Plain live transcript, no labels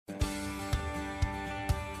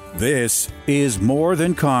This is More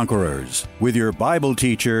Than Conquerors with your Bible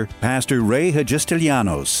teacher, Pastor Ray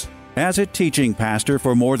Hagistilianos. As a teaching pastor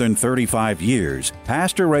for more than 35 years,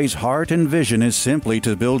 Pastor Ray's heart and vision is simply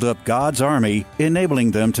to build up God's army,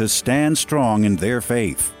 enabling them to stand strong in their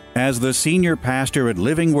faith. As the senior pastor at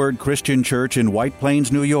Living Word Christian Church in White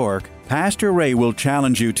Plains, New York, Pastor Ray will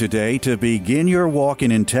challenge you today to begin your walk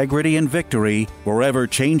in integrity and victory, forever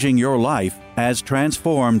changing your life as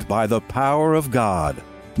transformed by the power of God.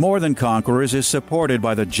 More Than Conquerors is supported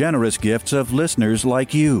by the generous gifts of listeners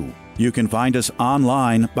like you. You can find us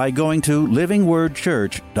online by going to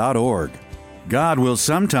livingwordchurch.org. God will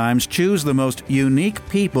sometimes choose the most unique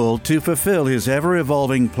people to fulfill His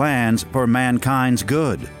ever-evolving plans for mankind's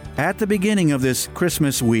good. At the beginning of this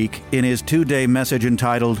Christmas week, in his 2-day message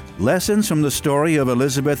entitled Lessons from the Story of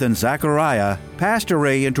Elizabeth and Zachariah, Pastor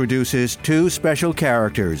Ray introduces two special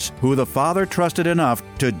characters who the Father trusted enough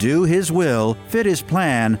to do His will, fit His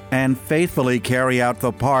plan, and faithfully carry out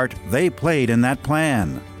the part they played in that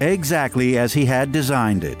plan, exactly as He had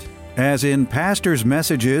designed it. As in Pastor's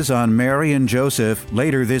messages on Mary and Joseph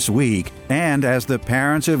later this week, and as the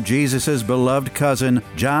parents of Jesus' beloved cousin,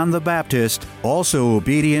 John the Baptist, also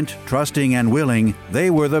obedient, trusting, and willing, they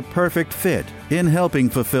were the perfect fit in helping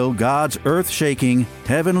fulfill God's earth-shaking,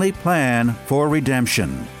 heavenly plan for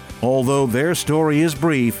redemption. Although their story is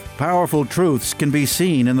brief, powerful truths can be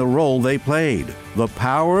seen in the role they played. The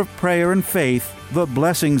power of prayer and faith, the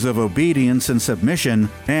blessings of obedience and submission,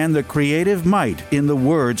 and the creative might in the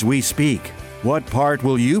words we speak. What part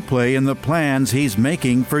will you play in the plans He's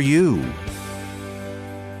making for you?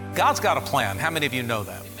 God's got a plan. How many of you know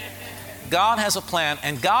that? God has a plan,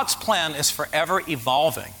 and God's plan is forever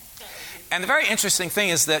evolving. And the very interesting thing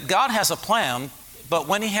is that God has a plan, but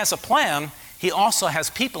when He has a plan, He also has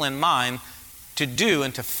people in mind to do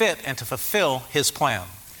and to fit and to fulfill His plan.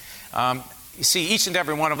 You see, each and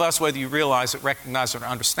every one of us, whether you realize it, recognize it, or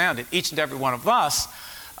understand it, each and every one of us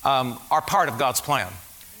are part of God's plan.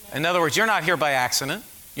 In other words, you're not here by accident.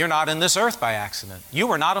 You're not in this earth by accident. You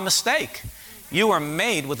were not a mistake. You were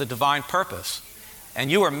made with a divine purpose.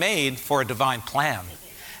 And you were made for a divine plan.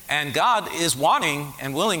 And God is wanting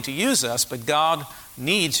and willing to use us, but God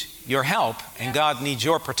needs your help, and God needs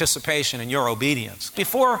your participation and your obedience.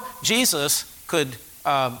 Before Jesus could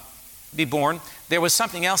be born, there was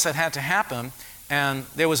something else that had to happen, and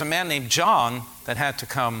there was a man named John that had to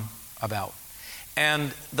come about.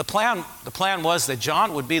 And the plan was that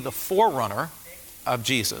John would be the forerunner of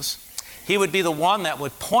Jesus. He would be the one that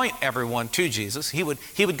would point everyone to Jesus. He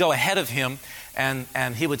would go ahead of him,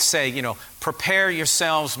 and he would say, prepare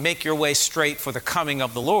yourselves, make your way straight for the coming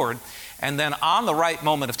of the Lord. And then on the right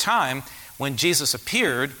moment of time, when Jesus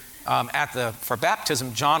appeared for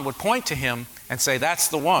baptism, John would point to him and say, that's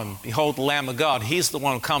the one. Behold, the Lamb of God. He's the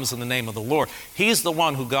one who comes in the name of the Lord. He's the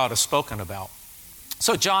one who God has spoken about.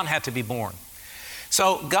 So John had to be born.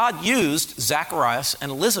 So God used Zacharias and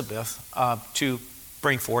Elizabeth to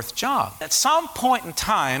bring forth John. At some point in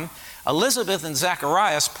time, Elizabeth and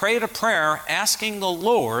Zacharias prayed a prayer asking the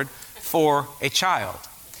Lord for a child.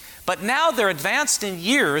 But now they're advanced in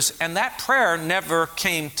years, and that prayer never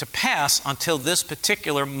came to pass until this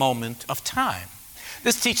particular moment of time.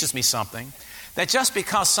 This teaches me something, that just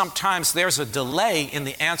because sometimes there's a delay in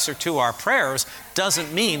the answer to our prayers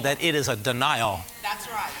doesn't mean that it is a denial. That's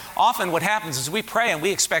right. Often what happens is we pray and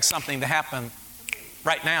we expect something to happen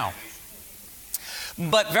right now.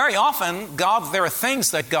 But very often, there are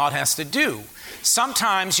things that God has to do.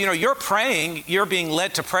 Sometimes, you're praying, you're being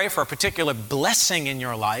led to pray for a particular blessing in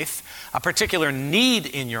your life, a particular need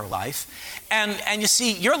in your life. And you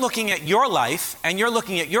see, you're looking at your life and you're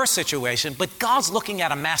looking at your situation, but God's looking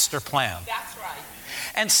at a master plan. That's right.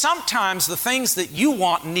 And sometimes the things that you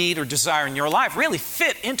want, need, or desire in your life really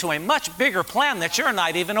fit into a much bigger plan that you're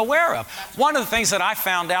not even aware of. One of the things that I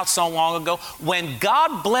found out so long ago, when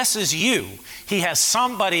God blesses you, He has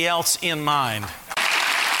somebody else in mind.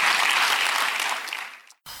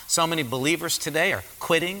 So many believers today are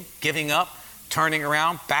quitting, giving up, turning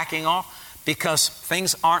around, backing off, because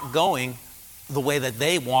things aren't going the way that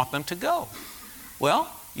they want them to go.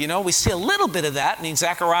 Well, we see a little bit of that. I mean,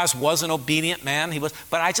 Zacharias was an obedient man.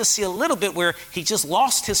 But I just see a little bit where he just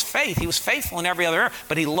lost his faith. He was faithful in every other area,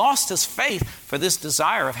 but he lost his faith for this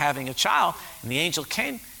desire of having a child. And the angel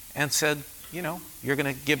came and said, you're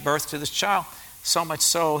going to give birth to this child. So much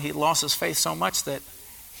so, he lost his faith so much that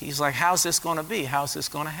he's like, how's this going to be? How's this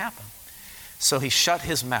going to happen? So he shut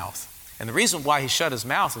his mouth. And the reason why he shut his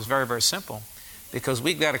mouth is very, very simple. Because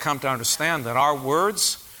we've got to come to understand that our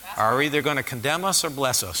words are either going to condemn us or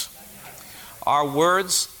bless us. Our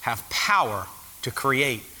words have power to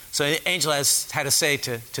create. So the angel had to say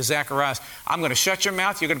to Zacharias, I'm going to shut your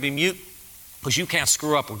mouth. You're going to be mute because you can't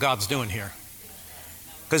screw up what God's doing here.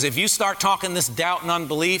 Because if you start talking this doubt and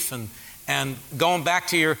unbelief and going back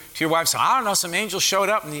to your wife, so I don't know, some angel showed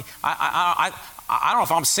up and I don't know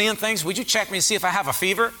if I'm seeing things. Would you check me and see if I have a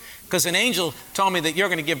fever? Because an angel told me that you're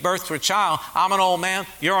going to give birth to a child. I'm an old man.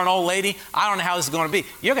 You're an old lady. I don't know how this is going to be.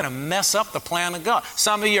 You're going to mess up the plan of God.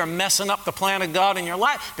 Some of you are messing up the plan of God in your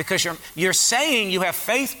life because you're saying you have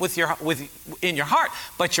faith in your heart,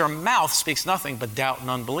 but your mouth speaks nothing but doubt and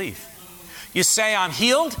unbelief. You say, I'm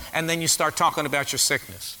healed, and then you start talking about your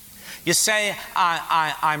sickness. You say,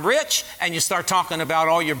 I'm rich, and you start talking about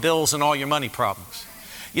all your bills and all your money problems.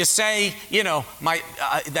 You say,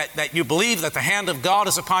 that you believe that the hand of God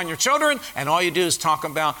is upon your children, and all you do is talk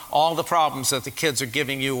about all the problems that the kids are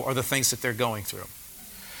giving you or the things that they're going through.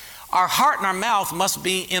 Our heart and our mouth must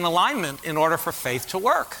be in alignment in order for faith to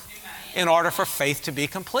work, in order for faith to be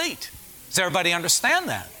complete. Does everybody understand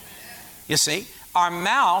that? You see, our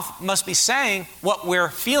mouth must be saying what we're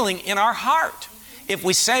feeling in our heart. If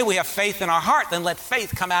we say we have faith in our heart, then let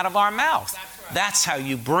faith come out of our mouth. That's how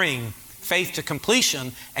you bring faith to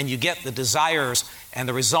completion, and you get the desires and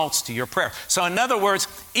the results to your prayer. So in other words,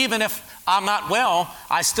 even if I'm not well,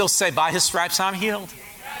 I still say, by His stripes I'm healed.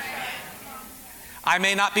 I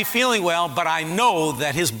may not be feeling well, but I know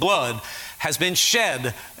that His blood has been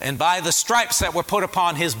shed, and by the stripes that were put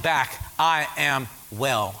upon His back, I am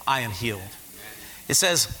well, I am healed. It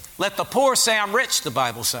says, let the poor say I'm rich, the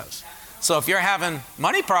Bible says. So if you're having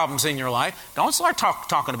money problems in your life, don't start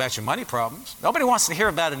talking about your money problems. Nobody wants to hear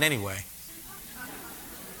about it anyway.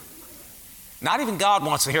 Not even God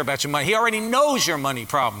wants to hear about your money. He already knows your money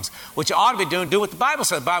problems. What you ought to be doing, do what the Bible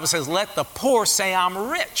says. The Bible says, let the poor say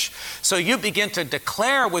I'm rich. So you begin to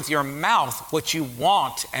declare with your mouth what you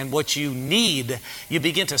want and what you need. You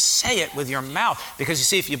begin to say it with your mouth. Because you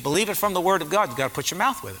see, if you believe it from the Word of God, you've got to put your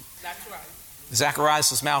mouth with it. That's right.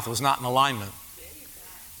 Zacharias' mouth was not in alignment.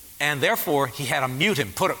 And therefore, he had to mute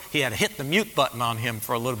him. He had to hit the mute button on him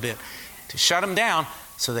for a little bit to shut him down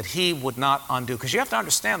so that he would not undo. Because you have to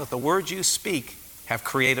understand that the words you speak have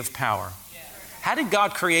creative power. How did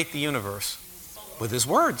God create the universe? With His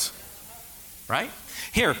words, right?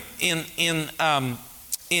 Here, in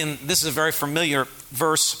this is a very familiar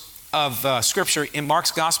verse of Scripture in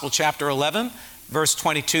Mark's Gospel, chapter 11, verse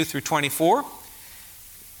 22 through 24.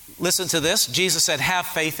 Listen to this. Jesus said, have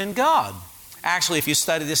faith in God. Actually, if you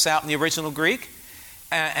study this out in the original Greek,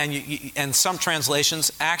 and some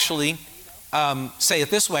translations actually say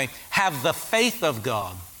it this way, have the faith of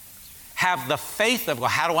God. Have the faith of God.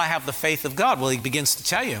 How do I have the faith of God? Well, he begins to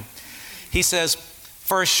tell you. He says,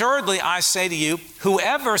 for assuredly I say to you,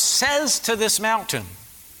 whoever says to this mountain,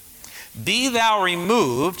 be thou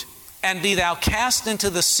removed, and be thou cast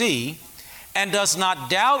into the sea, and does not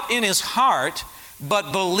doubt in his heart,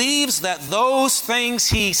 but believes that those things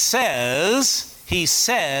he says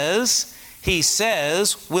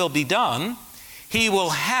will be done, he will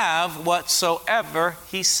have whatsoever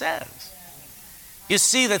he says. You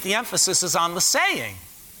see that the emphasis is on the saying.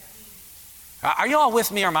 Are you all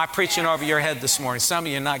with me, or am I preaching over your head this morning? Some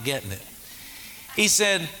of you are not getting it. He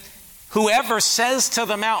said, whoever says to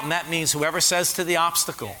the mountain, that means whoever says to the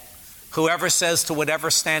obstacle, whoever says to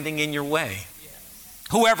whatever's standing in your way,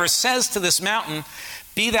 whoever says to this mountain,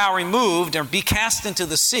 be thou removed and be cast into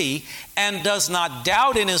the sea, and does not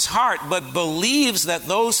doubt in his heart, but believes that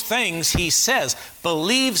those things he says,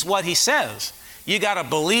 believes what he says. You got to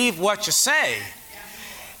believe what you say.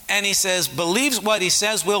 And he says, believes what he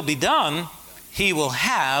says will be done, he will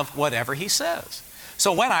have whatever he says.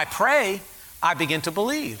 So when I pray, I begin to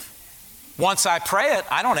believe. Once I pray it,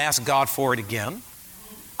 I don't ask God for it again.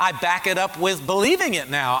 I back it up with believing it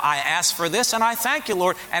now. I ask for this and I thank you,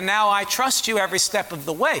 Lord. And now I trust you every step of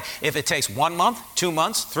the way. If it takes 1 month, 2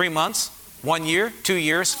 months, 3 months, 1 year, 2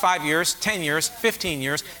 years, 5 years, 10 years, 15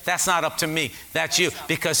 years, that's not up to me. That's you.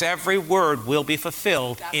 Because every word will be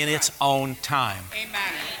fulfilled in its own time.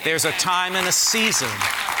 There's a time and a season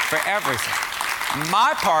for everything.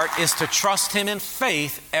 My part is to trust Him in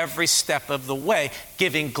faith every step of the way,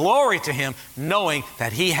 giving glory to Him, knowing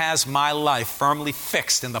that He has my life firmly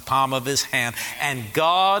fixed in the palm of His hand, and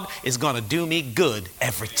God is going to do me good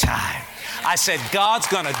every time. I said, God's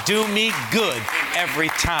going to do me good every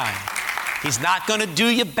time. He's not going to do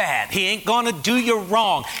you bad. He ain't going to do you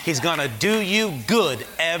wrong. He's going to do you good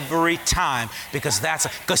every time, because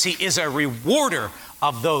He is a rewarder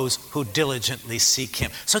of those who diligently seek Him.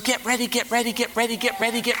 So get ready, get ready, get ready, get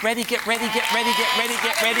ready, get ready, get ready, get ready, get ready,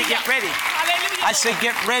 get ready, get ready. I said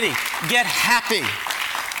get ready, get happy.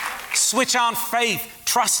 Switch on faith.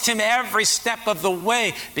 Trust Him every step of the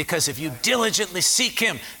way, because if you diligently seek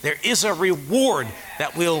Him, there is a reward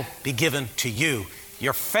that will be given to you.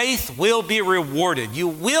 Your faith will be rewarded. You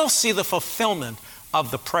will see the fulfillment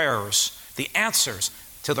of the prayers, the answers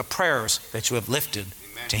to the prayers that you have lifted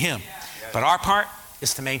to Him. But our part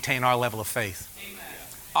is to maintain our level of faith.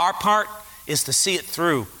 Our part is to see it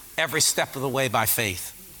through every step of the way by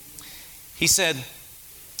faith. He said,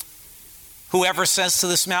 whoever says to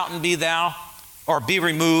this mountain, be thou, or be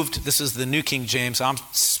removed. This is the New King James. I'm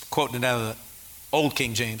quoting it out of the Old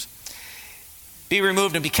King James. Be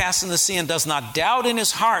removed and be cast in the sea, and does not doubt in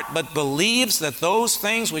his heart, but believes that those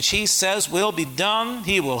things which he says will be done,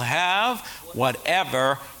 he will have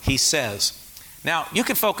whatever he says. Now, you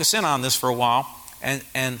can focus in on this for a while and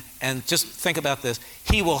just think about this.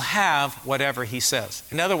 He will have whatever he says.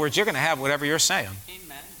 In other words, you're going to have whatever you're saying.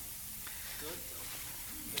 Amen.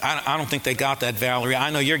 I don't think they got that, Valerie. I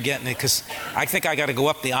know you're getting it, because I think I got to go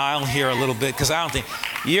up the aisle here a little bit, because I don't think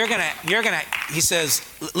you're gonna. He says,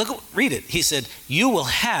 read it. He said, you will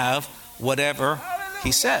have whatever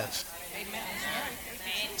he says. Amen.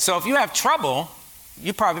 So if you have trouble,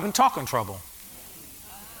 you've probably been talking trouble.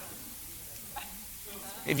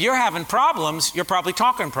 If you're having problems, you're probably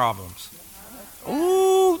talking problems.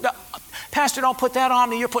 Ooh, no, Pastor, don't put that on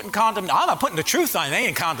me. You're putting condemnation. I'm not putting the truth on you. They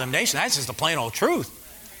ain't condemnation. That's just the plain old truth.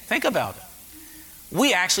 Think about it.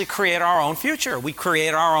 We actually create our own future. We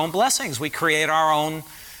create our own blessings. We create our own,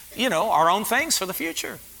 our own things for the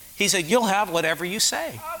future. He said, you'll have whatever you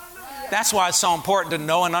say. That's why it's so important to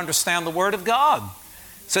know and understand the Word of God,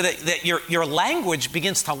 so that your language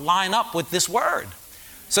begins to line up with this Word.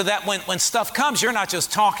 So that when stuff comes, you're not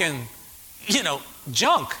just talking,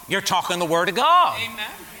 junk. You're talking the Word of God. Amen.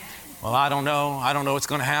 Well, I don't know. I don't know what's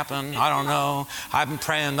going to happen. I don't know. I've been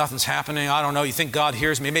praying. Nothing's happening. I don't know. You think God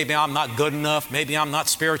hears me? Maybe I'm not good enough. Maybe I'm not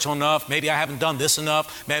spiritual enough. Maybe I haven't done this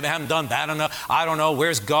enough. Maybe I haven't done that enough. I don't know.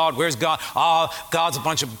 Where's God? Where's God? Oh, God's a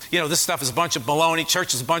bunch of, this stuff is a bunch of baloney.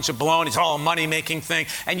 Church is a bunch of baloney. It's all a money-making thing.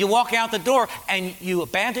 And you walk out the door and you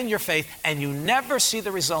abandon your faith, and you never see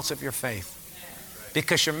the results of your faith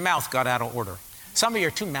because your mouth got out of order. Some of you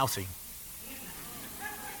are too mouthy.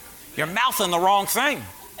 You're mouthing the wrong thing.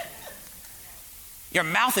 You're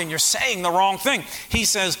mouthing, you're saying the wrong thing. He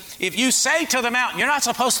says, if you say to the mountain, you're not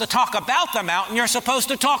supposed to talk about the mountain, you're supposed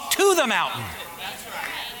to talk to the mountain.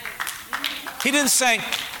 He didn't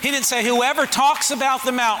say whoever talks about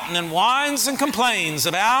the mountain and whines and complains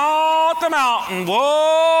about the mountain,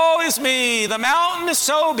 woe is me, the mountain is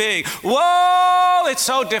so big, whoa, it's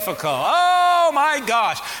so difficult, oh my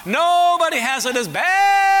gosh, nobody has it as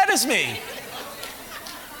bad as me.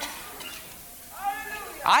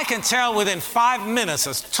 I can tell within 5 minutes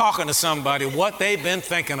of talking to somebody what they've been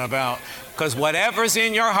thinking about, because whatever's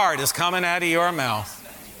in your heart is coming out of your mouth.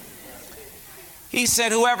 He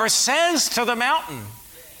said, whoever says to the mountain,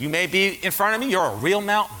 you may be in front of me, you're a real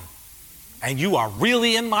mountain, and you are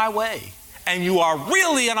really in my way, and you are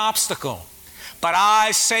really an obstacle. But I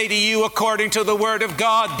say to you, according to the Word of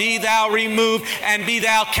God, be thou removed and be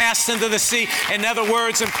thou cast into the sea. In other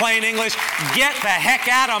words, in plain English, get the heck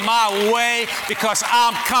out of my way, because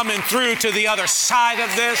I'm coming through to the other side of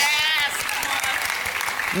this.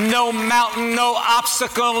 No mountain, no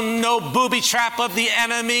obstacle, no booby trap of the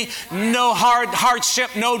enemy, no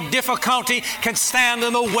hardship, no difficulty can stand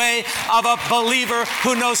in the way of a believer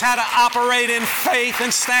who knows how to operate in faith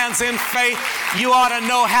and stands in faith. You ought to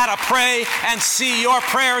know how to pray and see your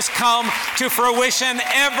prayers come to fruition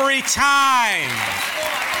every time.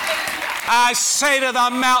 I say to the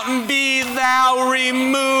mountain, be thou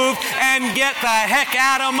removed and get the heck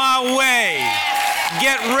out of my way.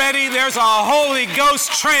 Get ready, there's a Holy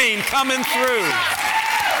Ghost train coming through.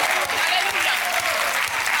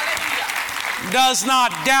 Does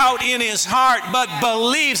not doubt in his heart, but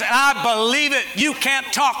believes. And I believe it. You can't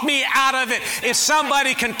talk me out of it. If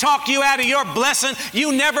somebody can talk you out of your blessing,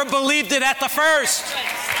 you never believed it at the first.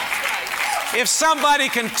 If somebody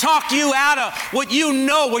can talk you out of what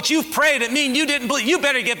you've prayed, it means you didn't believe. You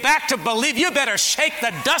better get back to believe. You better shake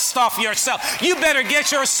the dust off yourself. You better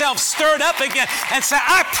get yourself stirred up again and say,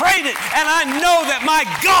 I prayed it, and I know that my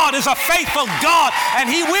God is a faithful God, and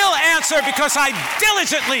He will answer because I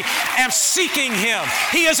diligently am seeking Him.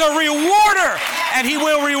 He is a rewarder, and He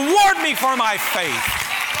will reward me for my faith.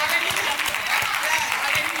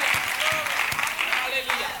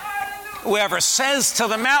 Whoever says to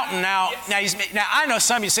the mountain, now I know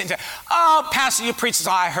some of you sitting there, oh, Pastor, you preach this.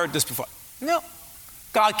 Oh, I heard this before. No,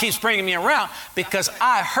 God keeps bringing me around because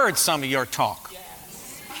I heard some of your talk.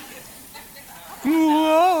 Yes.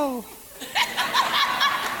 Whoa.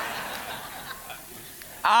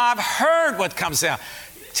 I've heard what comes out.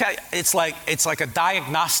 It's like a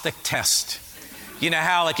diagnostic test. You know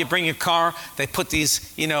how, like, you bring your car, they put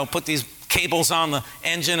these cables on the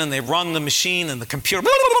engine and they run the machine, and the computer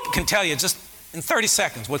can tell you just in 30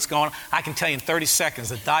 seconds what's going on. I can tell you in 30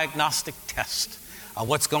 seconds a diagnostic test of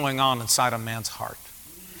what's going on inside a man's heart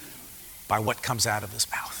by what comes out of his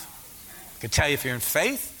mouth. I can tell you if you're in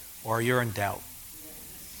faith or you're in doubt.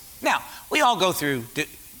 Now, we all go through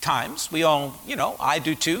times. We all, I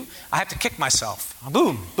do too. I have to kick myself.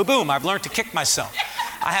 Boom, boom. I've learned to kick myself.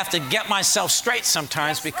 I have to get myself straight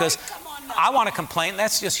sometimes because I want to complain.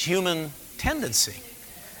 That's just human tendency.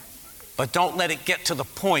 But don't let it get to the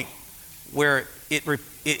point where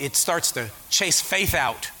it starts to chase faith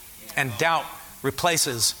out and doubt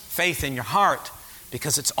replaces faith in your heart,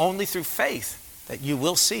 because it's only through faith that you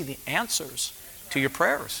will see the answers to your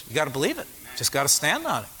prayers. You got to believe it. Just got to stand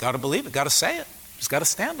on it. Got to believe it. Got to say it. Just got to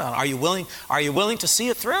stand on it. Are you willing to see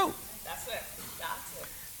it through? That's it.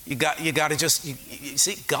 You got to just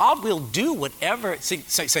see. God will do whatever.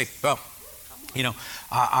 Say, well,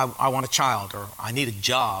 I want a child, or I need a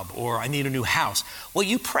job, or I need a new house. Well,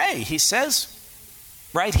 you pray. He says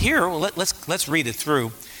right here. Well, let's read it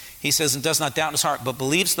through. He says, and does not doubt in his heart, but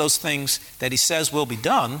believes those things that he says will be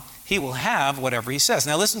done, he will have whatever he says.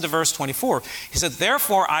 Now listen to verse 24. He said,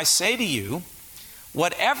 therefore I say to you,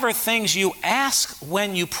 whatever things you ask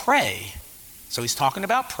when you pray, so he's talking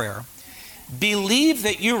about prayer, believe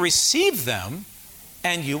that you receive them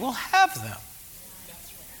and you will have them.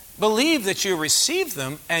 Believe that you receive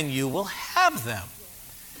them and you will have them.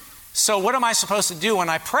 So what am I supposed to do when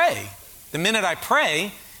I pray? The minute I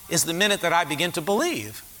pray is the minute that I begin to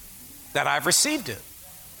believe that I've received it.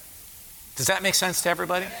 Does that make sense to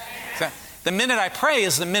everybody? The minute I pray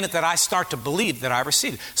is the minute that I start to believe that I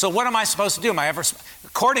received it. So what am I supposed to do?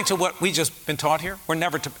 According to what we just been taught here, we're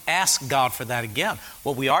never to ask God for that again.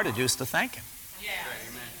 What we are to do is to thank Him.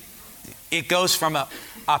 Yeah. It goes from a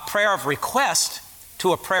prayer of request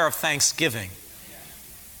to a prayer of thanksgiving.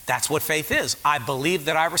 That's what faith is. I believe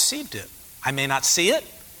that I received it. I may not see it.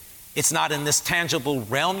 It's not in this tangible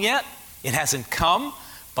realm yet. It hasn't come.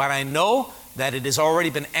 But I know that it has already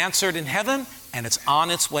been answered in heaven, and it's on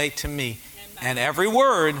its way to me. Amen. And every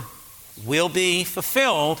word will be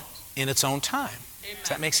fulfilled in its own time. Amen. Does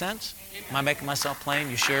that make sense? Amen. Am I making myself plain?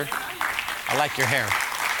 You sure? I like your hair.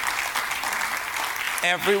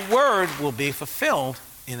 Every word will be fulfilled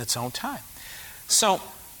in its own time. So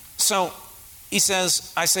he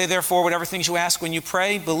says, I say therefore, whatever things you ask when you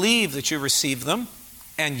pray, believe that you receive them,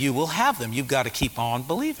 and you will have them. You've got to keep on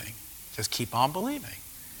believing. Just keep on believing.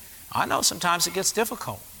 I know sometimes it gets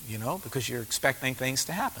difficult, because you're expecting things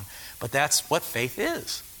to happen. But that's what faith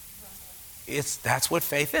is. That's what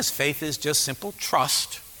faith is. Faith is just simple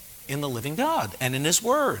trust in the living God and in His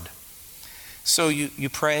Word. So you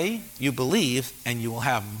pray, you believe, and you will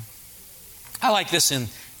have them. I like this in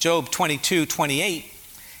Job 22:28.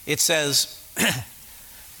 It says,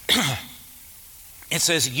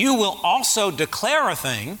 you will also declare a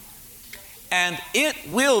thing, and it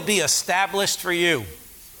will be established for you.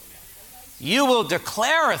 You will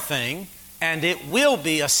declare a thing, and it will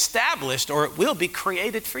be established, or it will be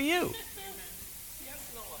created for you.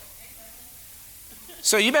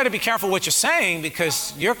 So you better be careful what you're saying,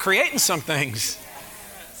 because you're creating some things.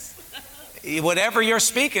 Whatever you're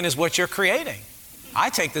speaking is what you're creating. I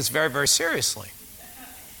take this very, very seriously.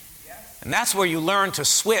 And that's where you learn to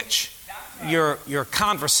switch your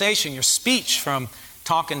conversation, your speech, from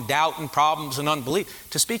talking doubt and problems and unbelief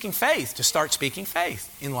to speaking faith, to start speaking faith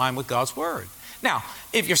in line with God's Word. Now,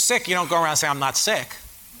 if you're sick, you don't go around and say, I'm not sick.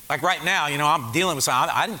 Like right now, I'm dealing with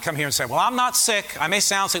something. I didn't come here and say, well, I'm not sick. I may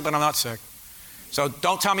sound sick, but I'm not sick. So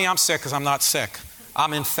don't tell me I'm sick, because I'm not sick.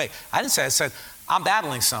 I'm in faith. I didn't say, I said, I'm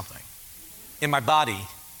battling something in my body,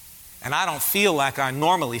 and I don't feel like I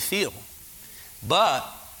normally feel. But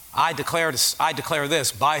I declare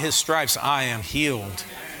this, by His stripes I am healed.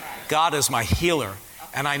 God is my healer.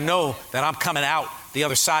 And I know that I'm coming out the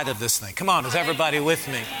other side of this thing. Come on, is everybody with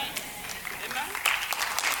me?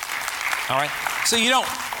 All right. So you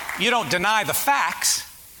don't deny the facts.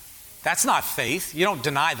 That's not faith. You don't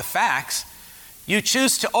deny the facts. You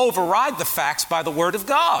choose to override the facts by the Word of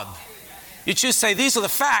God. You choose to say, these are the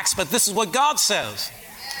facts, but this is what God says.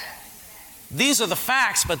 These are the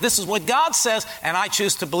facts, but this is what God says, and I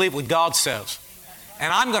choose to believe what God says.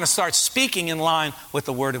 And I'm going to start speaking in line with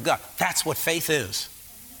the Word of God. That's what faith is.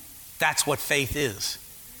 That's what faith is.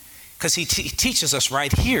 Because he teaches us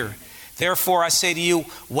right here. Therefore, I say to you,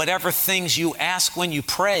 whatever things you ask when you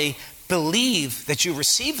pray, believe that you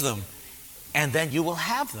receive them, and then you will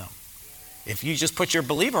have them. If you just put your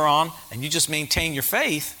believer on and you just maintain your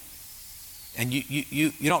faith, and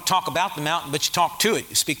you don't talk about the mountain, but you talk to it.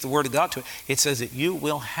 You speak the word of God to it. It says that you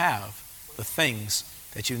will have the things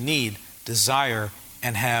that you need, desire,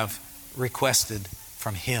 and have requested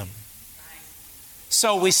from Him.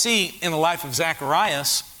 So we see in the life of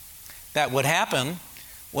Zacharias that what happened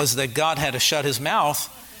was that God had to shut his mouth.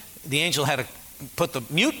 The angel had to put the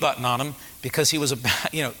mute button on him because he was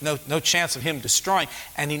no chance of him destroying.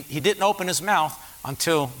 And he didn't open his mouth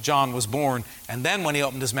until John was born. And then when he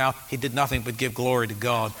opened his mouth, he did nothing but give glory to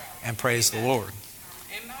God and praise the Lord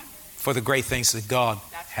for the great things that God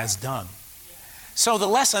has done. So the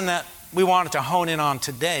lesson that we wanted to hone in on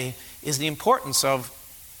today is the importance of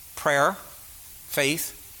prayer,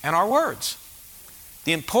 faith, and our words.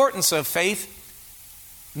 The importance of faith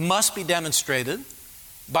must be demonstrated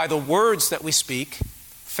by the words that we speak.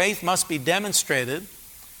 Faith must be demonstrated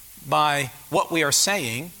by what we are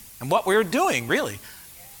saying and what we are doing, really.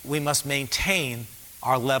 We must maintain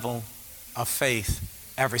our level of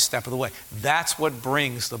faith every step of the way. That's what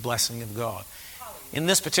brings the blessing of God. In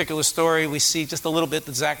this particular story, we see just a little bit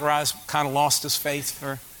that Zacharias kind of lost his faith,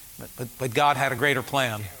 but God had a greater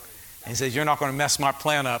plan. And He says, you're not going to mess my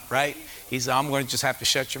plan up, right? He said, I'm going to just have to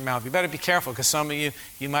shut your mouth. You better be careful, because some of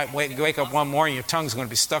you might wake up one morning, your tongue's going to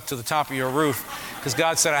be stuck to the top of your roof, because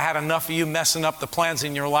God said, I had enough of you messing up the plans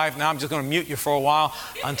in your life. Now I'm just going to mute you for a while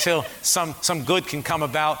until some good can come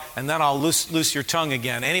about, and then I'll loose your tongue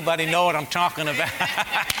again. Anybody know what I'm talking about?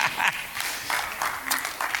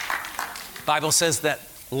 The Bible says that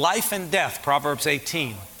life and death, Proverbs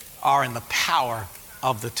 18, are in the power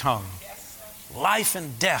of the tongue. Life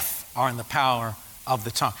and death are in the power of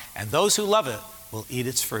the tongue. And those who love it will eat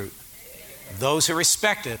its fruit. Those who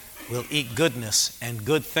respect it will eat goodness and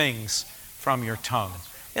good things from your tongue.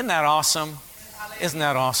 Isn't that awesome? Isn't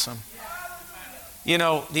that awesome? You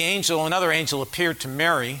know, another angel appeared to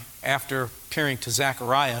Mary after appearing to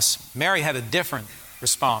Zacharias. Mary had a different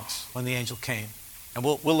response when the angel came. And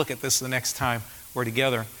we'll look at this the next time we're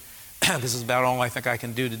together. This is about all I think I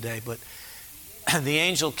can do today. But the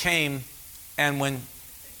angel came, and when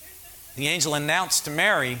the angel announced to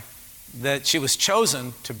Mary that she was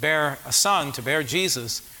chosen to bear a son, to bear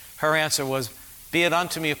Jesus, her answer was, be it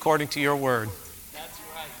unto me according to your word. That's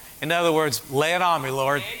right. In other words, lay it on me,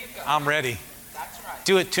 Lord. I'm ready. That's right.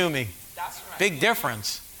 Do it to me. That's right. Big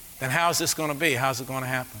difference. Then how's this going to be? How's it going to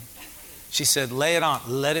happen? She said, lay it on.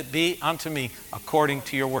 Let it be unto me according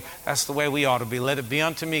to your word. That's the way we ought to be. Let it be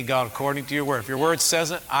unto me, God, according to your word. If your word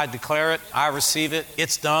says it, I declare it. I receive it.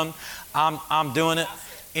 It's done. I'm doing it.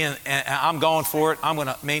 And I'm going for it. I'm going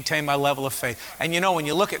to maintain my level of faith. And you know, when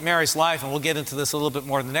you look at Mary's life, and we'll get into this a little bit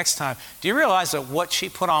more the next time, do you realize that what she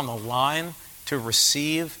put on the line to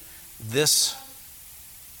receive this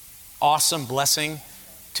awesome blessing,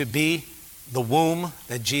 to be the womb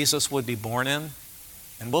that Jesus would be born in?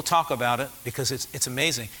 And we'll talk about it because it's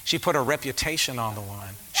amazing. She put her reputation on the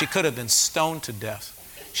line. She could have been stoned to death.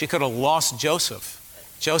 She could have lost Joseph.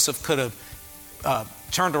 Joseph could have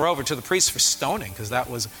turned her over to the priests for stoning,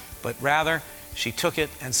 but rather she took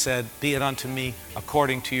it and said, be it unto me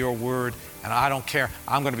according to your word. And I don't care.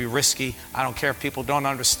 I'm going to be risky. I don't care if people don't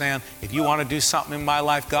understand. If you want to do something in my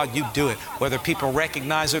life, God, you do it. Whether people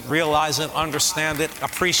recognize it, realize it, understand it,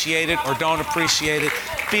 appreciate it, or don't appreciate it,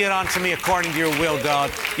 be it unto me according to your will, God.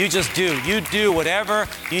 You just do. You do whatever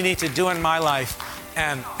you need to do in my life.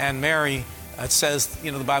 And Mary, it says,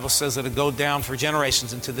 the Bible says that it'll go down for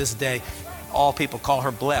generations into this day. All people call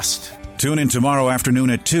her blessed. Tune in tomorrow afternoon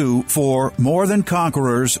at 2 for More Than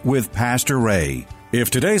Conquerors with Pastor Ray. If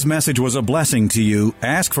today's message was a blessing to you,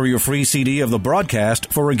 ask for your free CD of the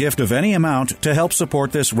broadcast for a gift of any amount to help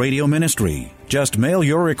support this radio ministry. Just mail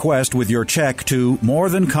your request with your check to More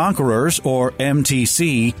Than Conquerors, or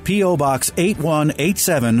MTC, P.O. Box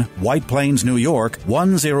 8187, White Plains, New York,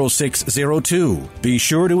 10602. Be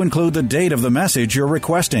sure to include the date of the message you're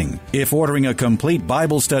requesting. If ordering a complete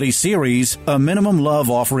Bible study series, a minimum love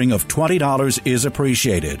offering of $20 is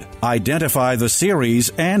appreciated. Identify the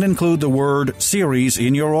series and include the word series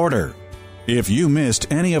in your order. If you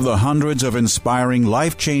missed any of the hundreds of inspiring,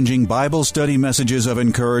 life-changing Bible study messages of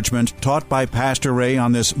encouragement taught by Pastor Ray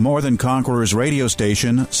on this More Than Conquerors radio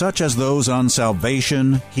station, such as those on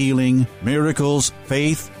salvation, healing, miracles,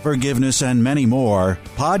 faith, forgiveness, and many more,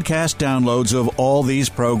 podcast downloads of all these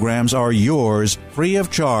programs are yours free of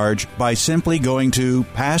charge by simply going to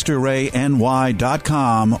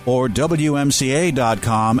PastorRayNY.com or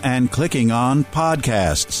WMCA.com and clicking on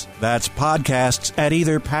Podcasts. That's podcasts at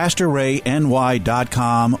either PastorRayNY.com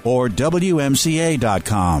or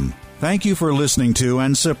WMCA.com. Thank you for listening to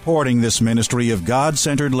and supporting this ministry of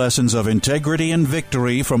God-centered lessons of integrity and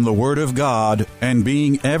victory from the Word of God, and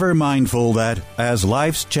being ever mindful that, as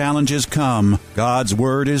life's challenges come, God's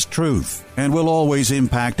Word is truth and will always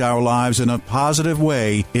impact our lives in a positive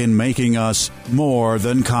way in making us more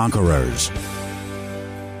than conquerors.